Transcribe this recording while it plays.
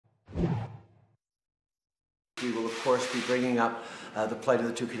We will, of course, be bringing up the plight of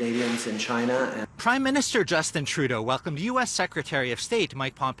the two Canadians in China. Prime Minister Justin Trudeau welcomed U.S. Secretary of State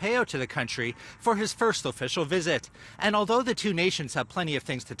Mike Pompeo to the country for his first official visit. And although the two nations have plenty of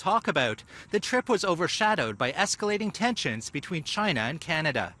things to talk about, the trip was overshadowed by escalating tensions between China and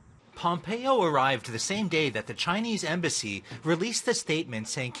Canada. Pompeo arrived the same day that the Chinese embassy released a statement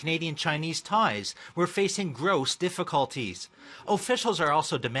saying Canadian-Chinese ties were facing gross difficulties. Officials are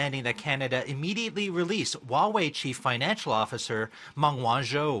also demanding that Canada immediately release Huawei Chief Financial Officer Meng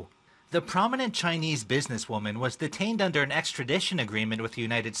Wanzhou. The prominent Chinese businesswoman was detained under an extradition agreement with the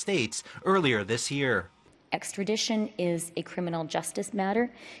United States earlier this year. Extradition is a criminal justice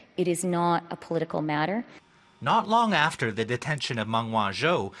matter. It is not a political matter. Not long after the detention of Meng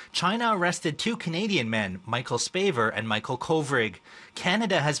Wanzhou, China arrested two Canadian men, Michael Spavor and Michael Kovrig.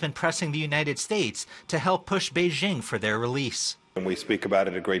 Canada has been pressing the United States to help push Beijing for their release. And we speak about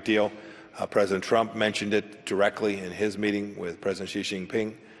it a great deal. President Trump mentioned it directly in his meeting with President Xi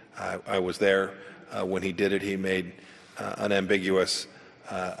Jinping. I was there when he did it. He made unambiguous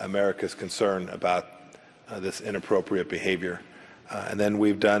America's concern about this inappropriate behavior. And then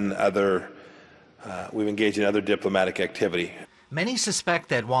we've engaged in other diplomatic activity. Many suspect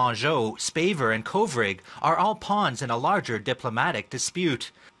that Wanzhou, Spavor and Kovrig are all pawns in a larger diplomatic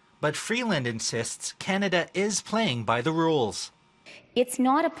dispute. But Freeland insists Canada is playing by the rules. It's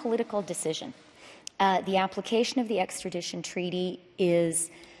not a political decision. The application of the extradition treaty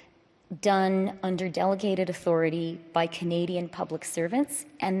is done under delegated authority by Canadian public servants,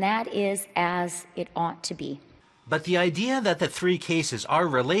 and that is as it ought to be. But the idea that the three cases are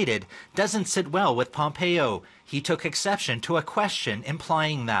related doesn't sit well with Pompeo. He took exception to a question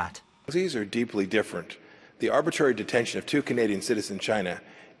implying that. These are deeply different. The arbitrary detention of two Canadian citizens in China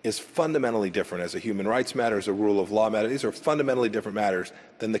is fundamentally different as a human rights matter, as a rule of law matter. These are fundamentally different matters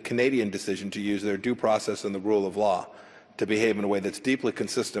than the Canadian decision to use their due process and the rule of law to behave in a way that's deeply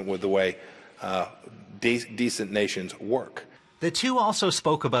consistent with the way decent nations work. The two also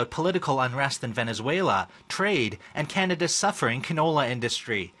spoke about political unrest in Venezuela, trade, and Canada's suffering canola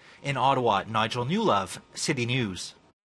industry. In Ottawa, Nigel Newlove, City News.